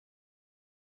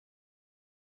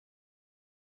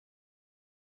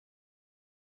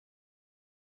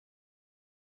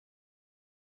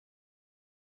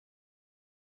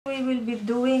we will be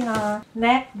doing a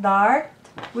neck dart,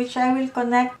 which I will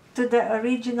connect to the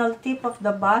original tip of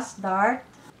the bust dart.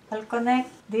 I'll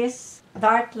connect this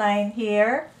dart line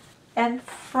here, and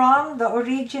from the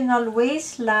original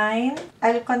waistline,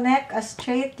 I'll connect a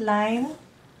straight line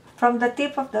from the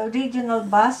tip of the original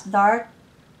bust dart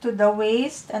to the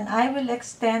waist, and I will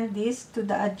extend this to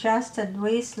the adjusted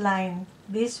waistline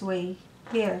this way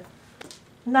here.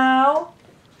 Now,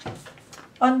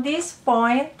 on this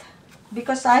point,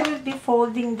 because I will be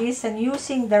folding this and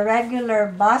using the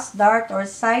regular bust dart or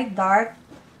side dart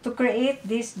to create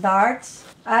these darts,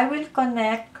 I will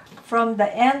connect from the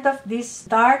end of this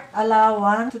dart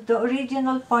allowance to the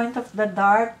original point of the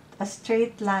dart a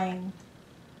straight line.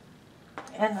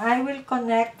 And I will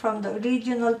connect from the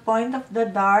original point of the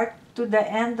dart to the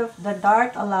end of the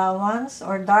dart allowance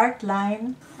or dart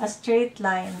line a straight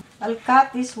line. I'll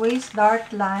cut this waist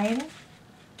dart line,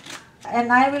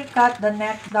 and I will cut the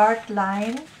neck dart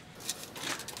line.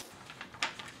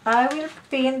 I will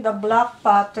pin the block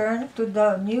pattern to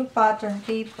the new pattern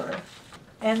paper.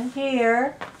 And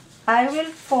here, I will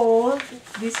fold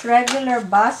this regular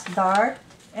bust dart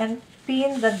and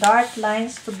pin the dart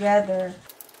lines together.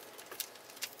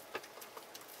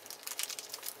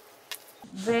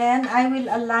 Then I will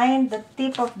align the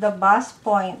tip of the bust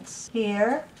points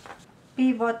here,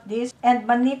 pivot this, and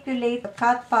manipulate the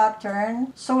cut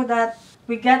pattern so that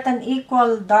we get an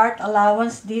equal dart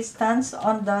allowance distance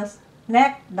on the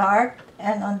neck dart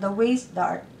and on the waist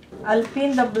dart. I'll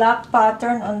pin the block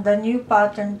pattern on the new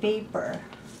pattern paper.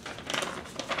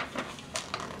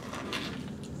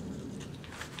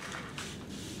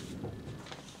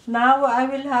 Now I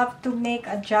will have to make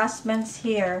adjustments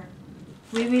here.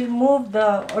 We will move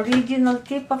the original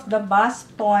tip of the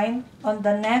bust point on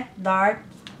the neck dart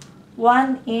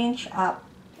 1 inch up.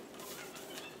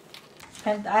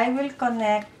 And I will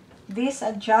connect this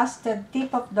adjusted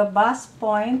tip of the bust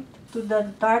point to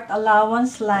the dart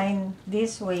allowance line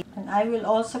this way. And I will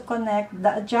also connect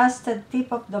the adjusted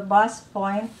tip of the bust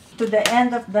point to the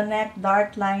end of the neck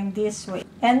dart line this way.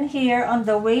 And here on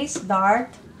the waist dart,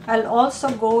 I'll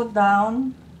also go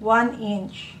down 1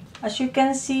 inch. As you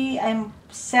can see, I'm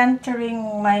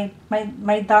centering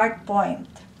my dart point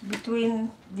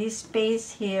between this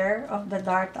space here of the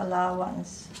dart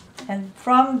allowance. And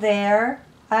from there,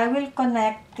 I will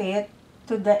connect it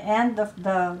to the end of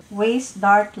the waist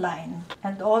dart line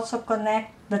and also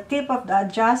connect the tip of the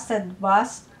adjusted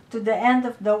bust to the end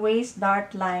of the waist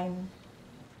dart line.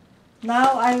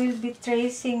 Now I will be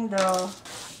tracing the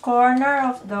corner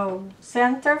of the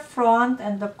center front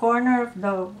and the corner of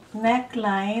the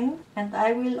neckline, and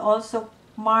I will also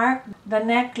mark the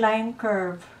neckline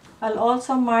curve. I'll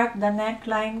also mark the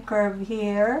neckline curve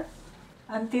here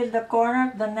until the corner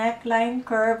of the neckline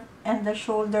curve and the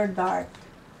shoulder dart.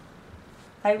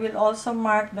 I will also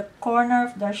mark the corner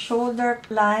of the shoulder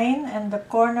line and the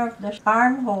corner of the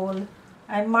armhole.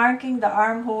 I'm marking the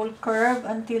armhole curve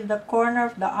until the corner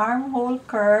of the armhole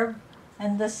curve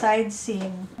and the side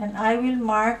seam. And I will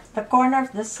mark the corner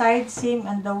of the side seam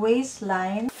and the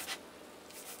waistline.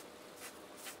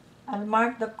 I'll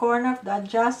mark the corner of the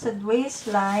adjusted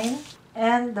waistline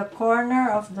and the corner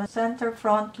of the center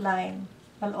front line.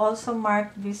 I'll also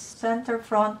mark this center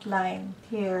front line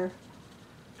here.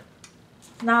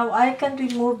 Now I can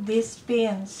remove these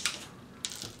pins.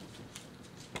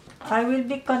 I will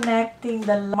be connecting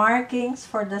the markings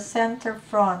for the center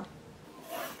front.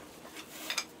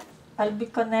 I'll be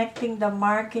connecting the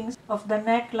markings of the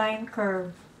neckline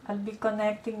curve. I'll be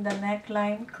connecting the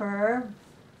neckline curve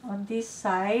on this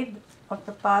side of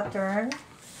the pattern,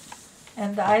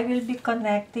 and I will be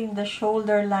connecting the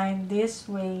shoulder line this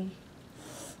way.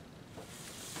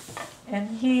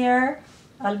 And here,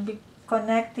 I'll be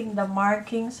connecting the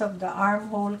markings of the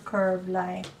armhole curve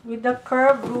line. With the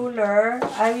curve ruler,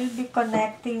 I will be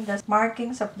connecting the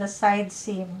markings of the side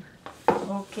seam.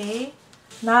 Okay?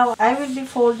 Now, I will be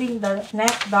folding the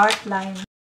neck dart line.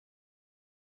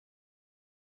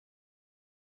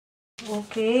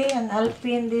 Okay, and I'll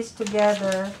pin this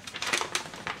together.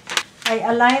 I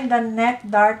align the neck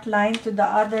dart line to the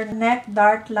other neck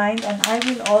dart line, and I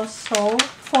will also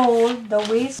fold the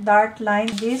waist dart line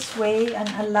this way and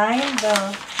align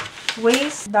the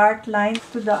waist dart line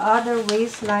to the other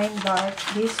waistline dart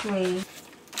this way.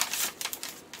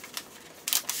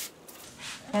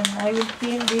 And I will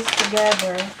pin this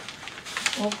together.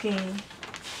 Okay.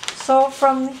 So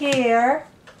from here,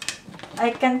 I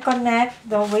can connect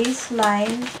the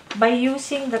waistline by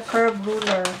using the curve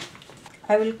ruler.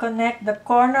 I will connect the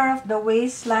corner of the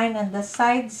waistline and the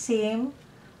side seam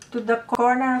to the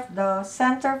corner of the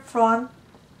center front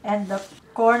and the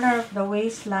corner of the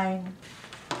waistline.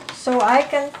 So I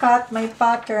can cut my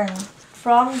pattern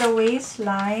from the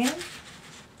waistline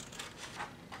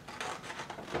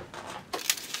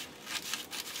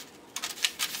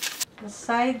the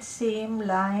side seam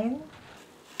line,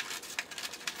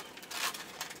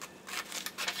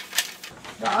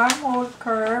 the armhole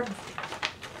curve,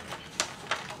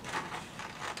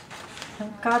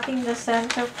 and cutting the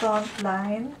center front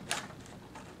line,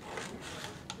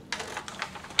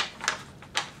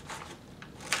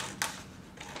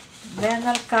 then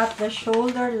I'll cut the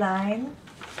shoulder line,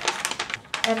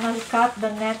 and I'll cut the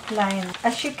neckline.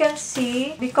 As you can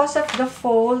see, because of the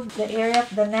fold, the area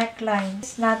of the neckline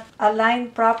is not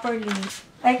aligned properly.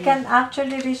 I can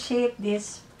actually reshape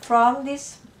this from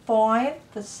this point,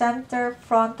 the center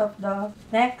front of the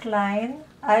neckline.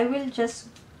 I will just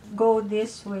go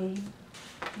this way.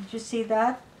 Did you see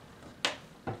that?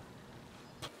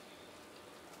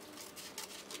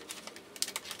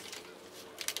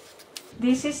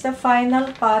 This is the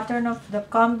final pattern of the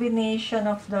combination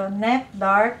of the neck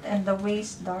dart and the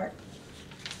waist dart.